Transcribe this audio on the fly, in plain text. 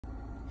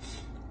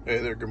Hey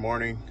there, good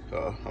morning.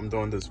 I'm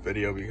doing this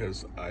video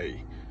because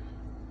I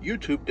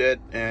YouTubed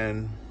it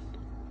and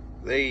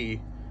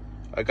a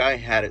guy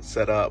had it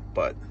set up,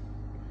 but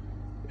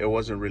it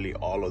wasn't really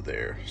all of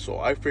there. So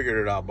I figured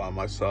it out by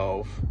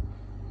myself,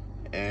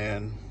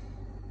 and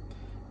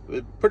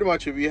pretty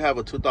much if you have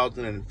a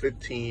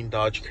 2015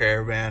 Dodge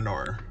Caravan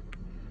or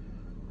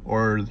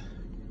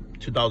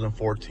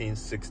 2014,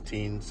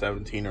 16,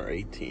 17, or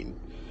 18,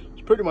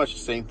 it's pretty much the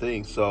same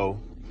thing. So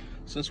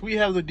since we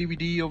have the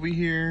DVD over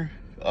here,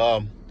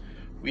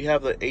 we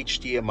have the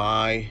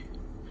HDMI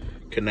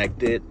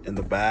connected in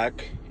the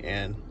back,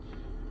 and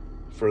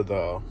for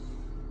the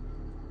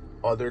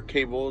other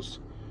cables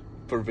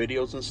for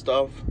videos and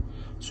stuff.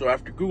 So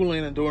after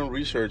Googling and doing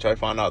research, I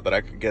found out that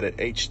I could get an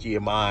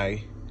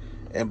HDMI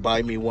and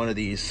buy me one of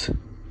these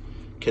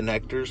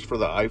connectors for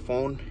the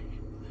iPhone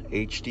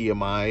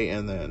HDMI,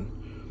 and then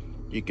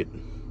you could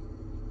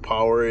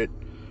power it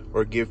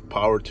or give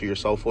power to your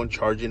cell phone,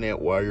 charging it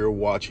while you're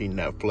watching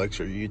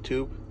Netflix or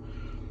YouTube.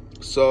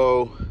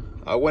 So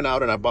I went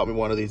out and I bought me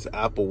one of these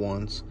Apple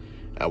ones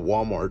at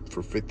Walmart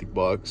for 50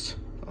 bucks.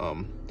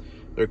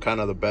 They're kind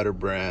of the better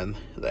brand,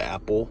 the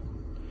Apple.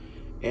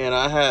 And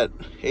I had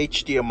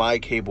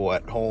HDMI cable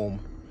at home,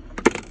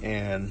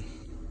 and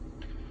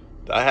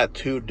I had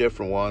two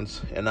different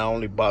ones, and I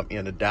only bought me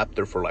an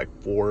adapter for like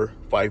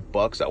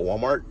 $4-5 at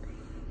Walmart.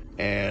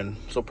 And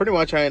so pretty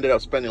much I ended up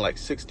spending like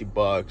 60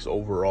 bucks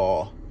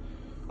overall.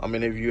 I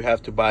mean, if you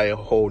have to buy a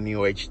whole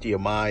new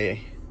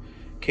HDMI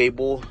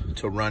cable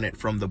to run it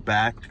from the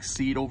back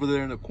seat over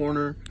there in the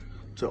corner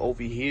to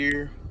over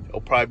here, it'll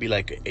probably be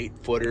like an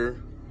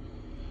 8-footer,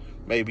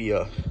 maybe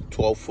a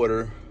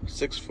 12-footer.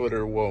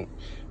 6-footer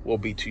will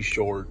be too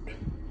short.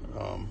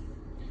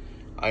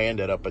 I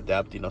ended up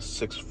adapting a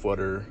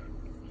 6-footer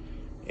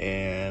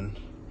and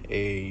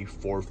a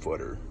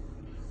 4-footer,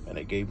 and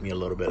it gave me a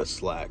little bit of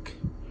slack.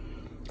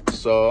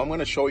 So I'm going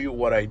to show you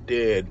what I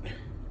did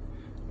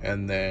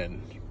and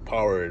then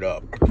power it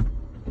up.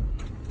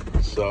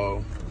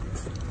 So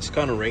it's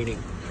kind of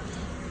raining,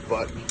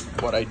 but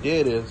what I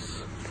did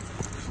is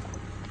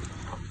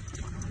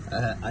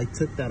I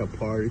took that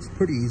apart. It's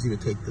pretty easy to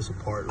take this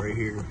apart right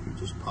here. You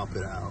just pop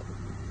it out,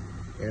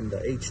 and the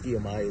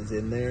HDMI is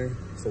in there.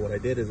 So what I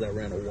did is I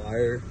ran a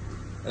wire,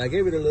 and I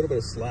gave it a little bit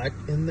of slack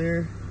in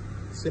there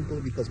simply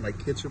because my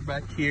kids are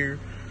back here,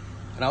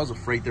 and I was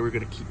afraid they were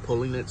gonna keep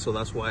pulling it. So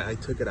that's why I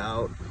took it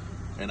out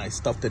and I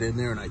stuffed it in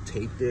there and I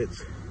taped it.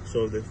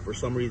 So that for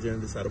some reason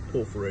I decided to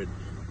pull for it,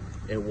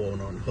 it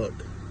won't unhook.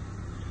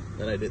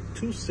 Then I did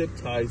 2 zip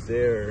ties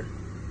there,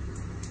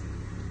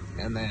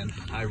 and then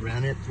I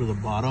ran it through the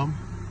bottom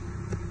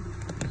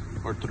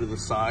or through the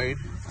side.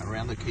 I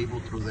ran the cable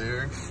through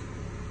there,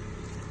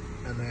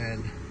 and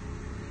then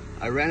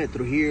I ran it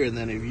through here. And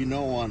then if you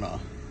know, on a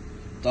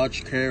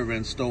Dodge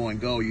Caravan stow and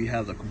go, you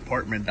have the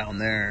compartment down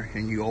there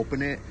and you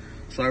open it.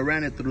 So I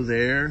ran it through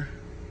there,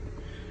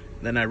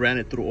 then I ran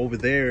it through over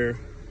there.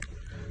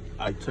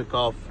 I took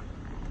off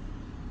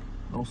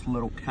those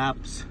little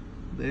caps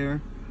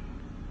there,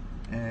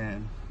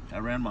 and I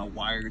ran my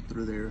wire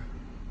through there.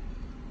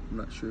 I'm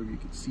not sure if you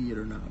can see it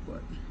or not,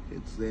 but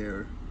it's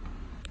there.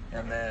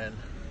 And then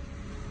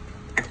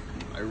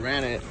I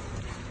ran it,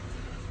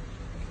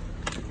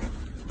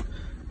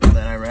 and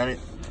then I ran it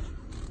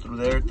through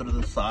there, through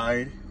the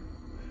side.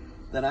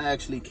 Then I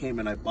actually came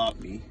and I bought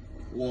me,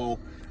 well,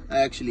 I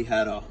actually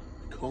had a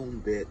cone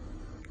bit,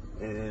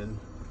 and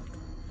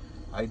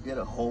I did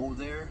a hole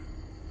there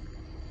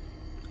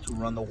to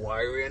run the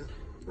wire in,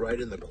 right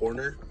in the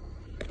corner.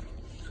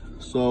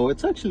 So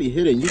it's actually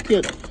hidden. You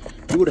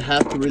would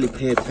have to really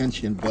pay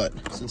attention,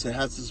 but since it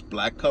has this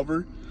black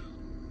cover,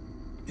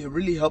 it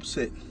really helps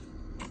it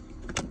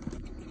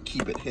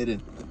keep it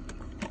hidden.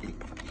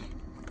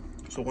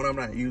 So when I'm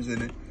not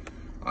using it,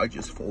 I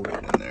just fold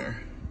it in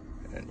there,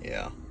 and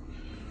yeah.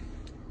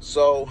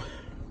 So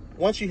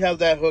once you have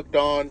that hooked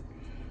on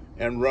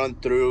and run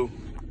through,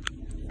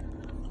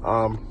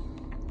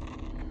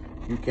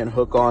 you can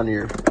hook on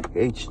your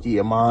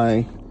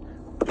HDMI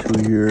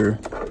to your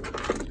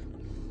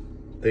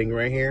thing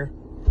right here.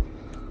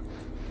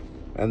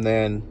 And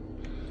then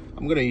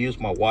I'm gonna use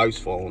my wife's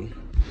phone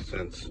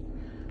since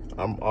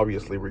I'm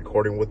obviously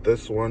recording with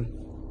this one,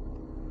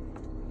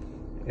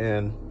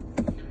 and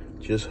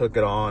just hook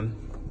it on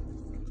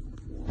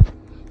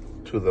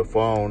to the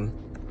phone,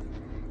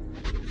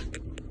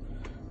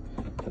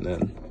 and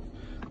then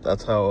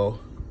that's how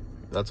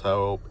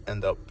it'll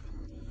end up.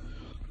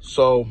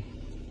 So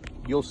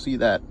you'll see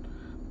that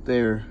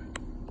there,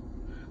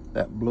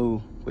 that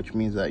blue, which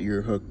means that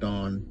you're hooked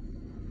on.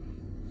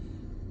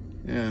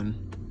 And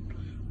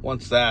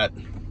once that,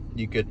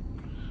 you could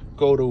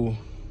go to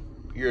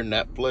your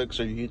Netflix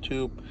or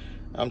YouTube.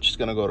 I'm just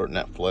gonna go to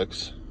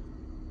Netflix.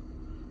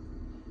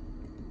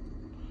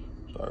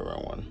 Sorry,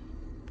 wrong one.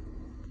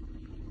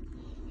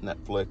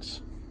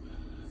 Netflix,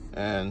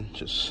 and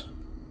just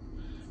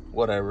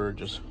whatever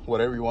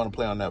you want to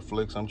play on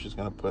Netflix. I'm just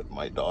gonna put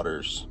my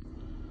daughter's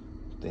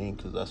thing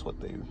because that's what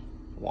they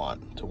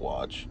want to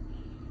watch.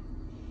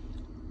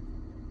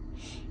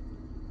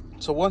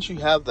 So once you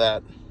have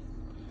that,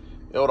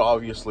 it'll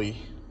obviously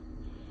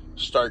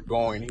start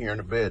going here in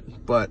a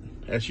bit. But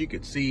as you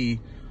can see,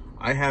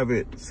 I have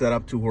it set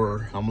up to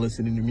where I'm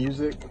listening to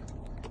music,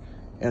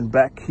 and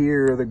back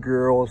here the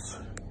girls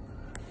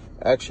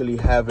actually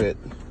have it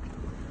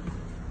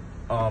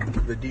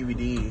the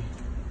DVD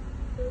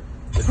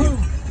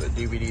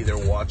they're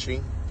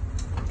watching.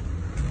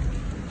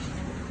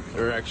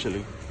 They're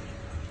actually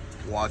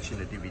watching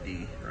the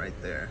DVD right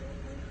there.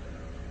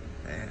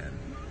 And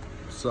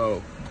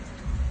so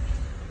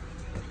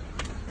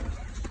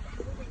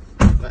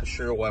not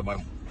sure why my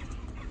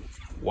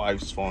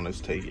wife's phone is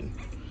taking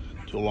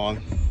too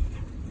long,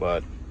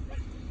 but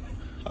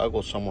I'll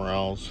go somewhere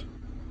else,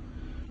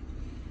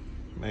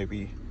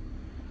 maybe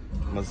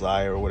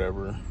Messiah or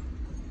whatever.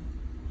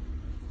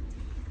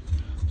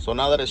 So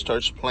now that it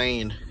starts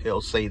playing,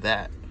 it'll say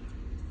that,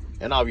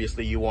 and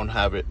obviously you won't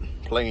have it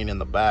playing in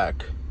the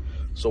back.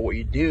 So what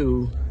you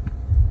do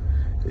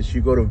is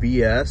you go to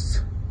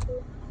VS,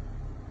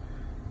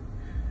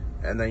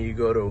 and then you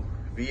go to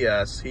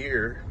VS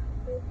here,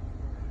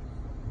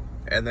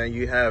 and then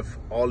you have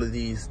all of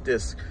these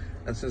discs.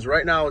 And since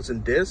right now it's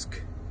in disc,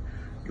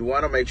 you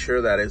want to make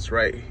sure that it's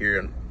right here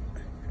in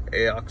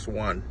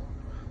AUX1.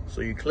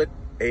 So you click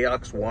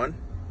AUX1,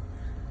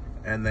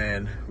 and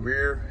then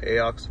rear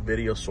AUX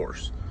video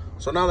source.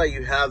 So now that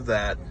you have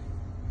that,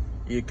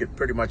 you could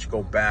pretty much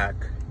go back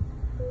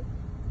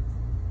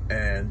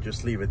and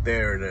just leave it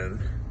there. Then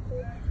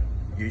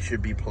you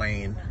should be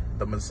playing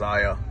the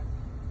Messiah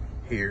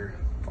here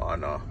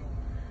on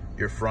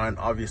your front.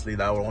 Obviously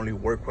that will only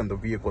work when the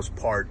vehicle's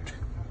parked,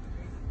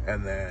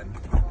 and then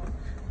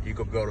you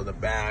could go to the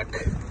back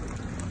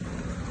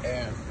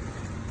and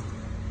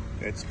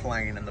it's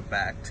playing in the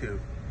back too.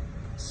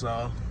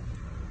 So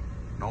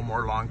no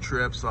more long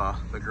trips.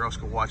 The girls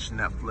can watch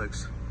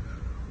Netflix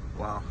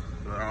while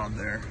they're on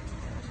there.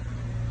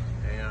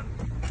 And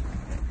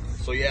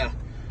so yeah,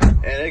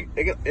 and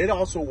it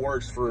also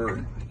works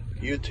for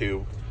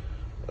YouTube.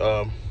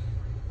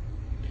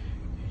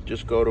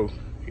 Just go to,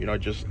 you know,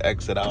 just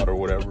exit out or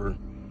whatever,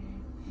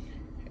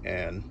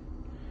 and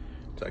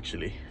it's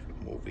actually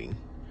moving.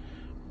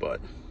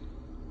 But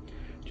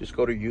just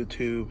go to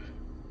YouTube,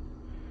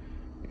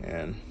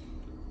 and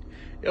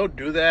it'll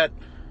do that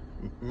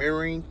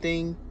mirroring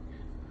thing.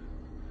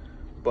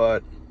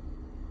 But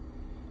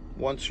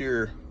once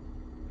you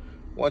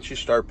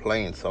start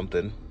playing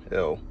something,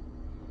 it'll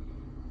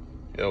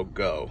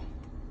go.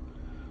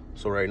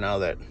 So right now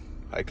that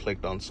I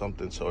clicked on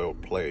something, so it'll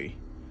play,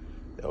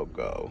 it'll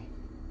go.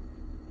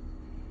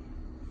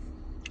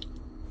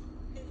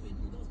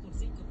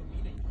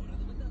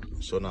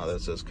 So now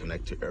that says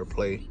connect to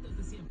AirPlay,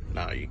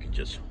 now you can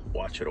just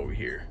watch it over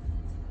here.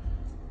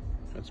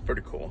 That's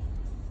pretty cool.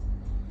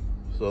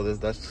 So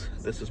this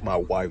is my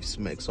wife's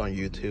mix on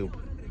YouTube,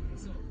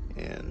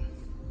 and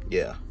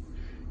yeah,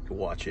 you can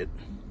watch it.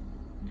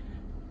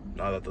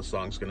 Now that the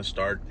song's gonna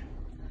start,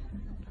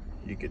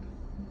 you could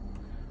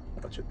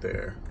watch it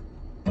there.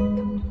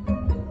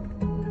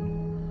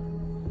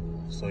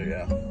 So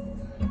yeah,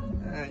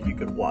 and you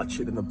could watch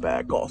it in the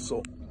back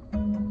also.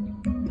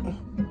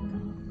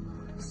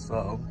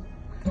 So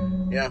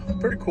yeah,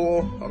 pretty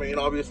cool. I mean,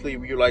 obviously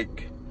if you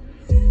like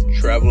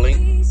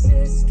traveling,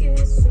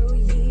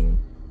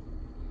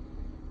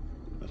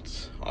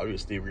 that's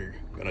obviously if you're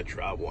gonna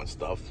travel and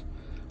stuff,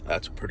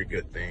 that's a pretty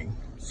good thing.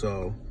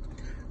 So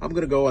I'm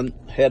gonna go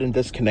ahead and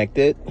disconnect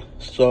it.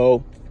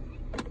 So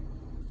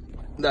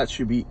that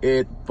should be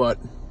it. But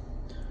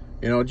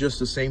you know, just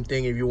the same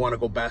thing if you want to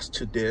go back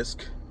to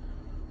disc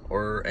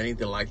or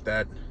anything like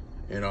that,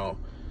 you know,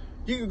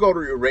 you can go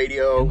to your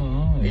radio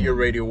and your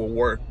radio will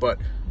work, but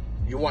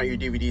you want your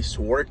DVDs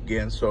to work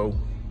again. So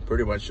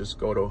pretty much just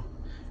go to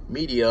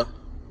media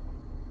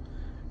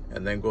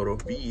and then go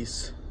to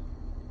VS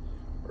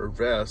or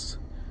VES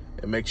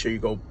and make sure you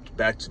go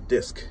back to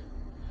disc.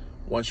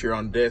 Once you're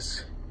on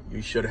disc,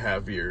 you should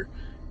have your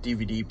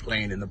DVD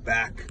playing in the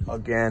back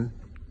again.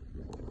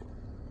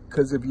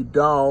 Because if you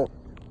don't,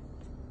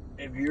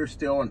 if you're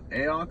still on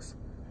AUX,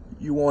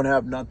 you won't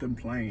have nothing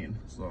playing.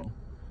 So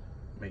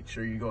make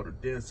sure you go to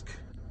disc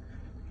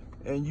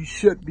and you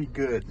should be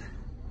good.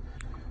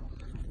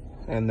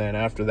 And then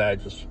after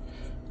that, just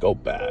go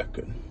back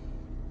and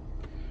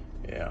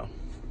yeah,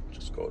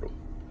 just go to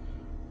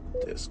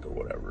disc or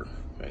whatever,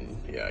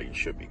 and yeah, you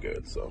should be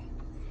good. So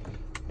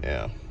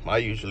yeah, I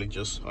usually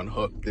just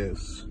unhook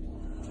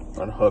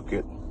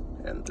it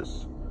and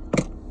just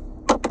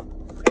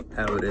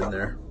have it in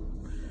there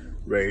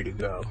ready to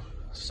go.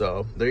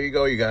 So there you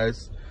go, you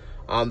guys.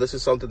 This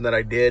is something that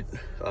I did.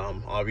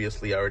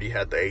 Obviously I already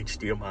had the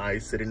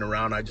HDMI sitting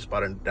around. I just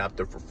bought an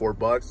adapter for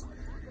 $4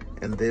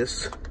 and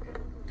this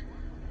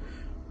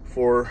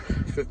for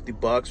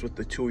 $50 with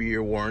the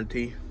 2-year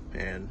warranty.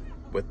 And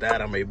with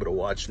that, I'm able to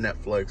watch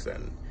Netflix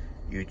and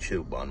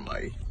YouTube on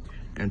my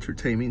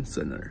entertainment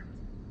center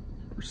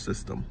or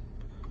system.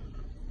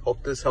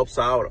 Hope this helps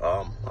out.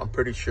 I'm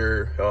pretty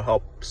sure it'll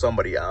help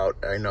somebody out.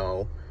 I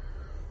know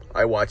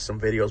I watched some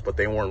videos, but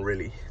they weren't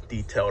really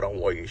detailed on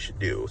what you should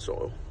do.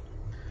 So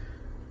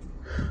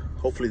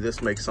hopefully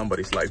this makes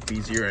somebody's life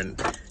easier.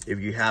 And if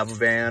you have a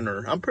van,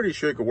 or I'm pretty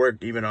sure it could work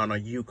even on a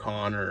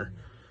Yukon or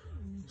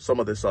some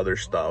of this other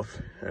stuff,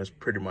 it's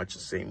pretty much the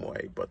same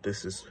way. But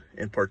this is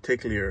in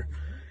particular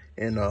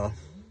in a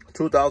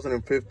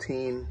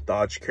 2015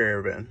 Dodge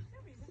Caravan.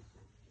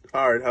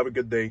 All right, have a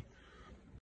good day.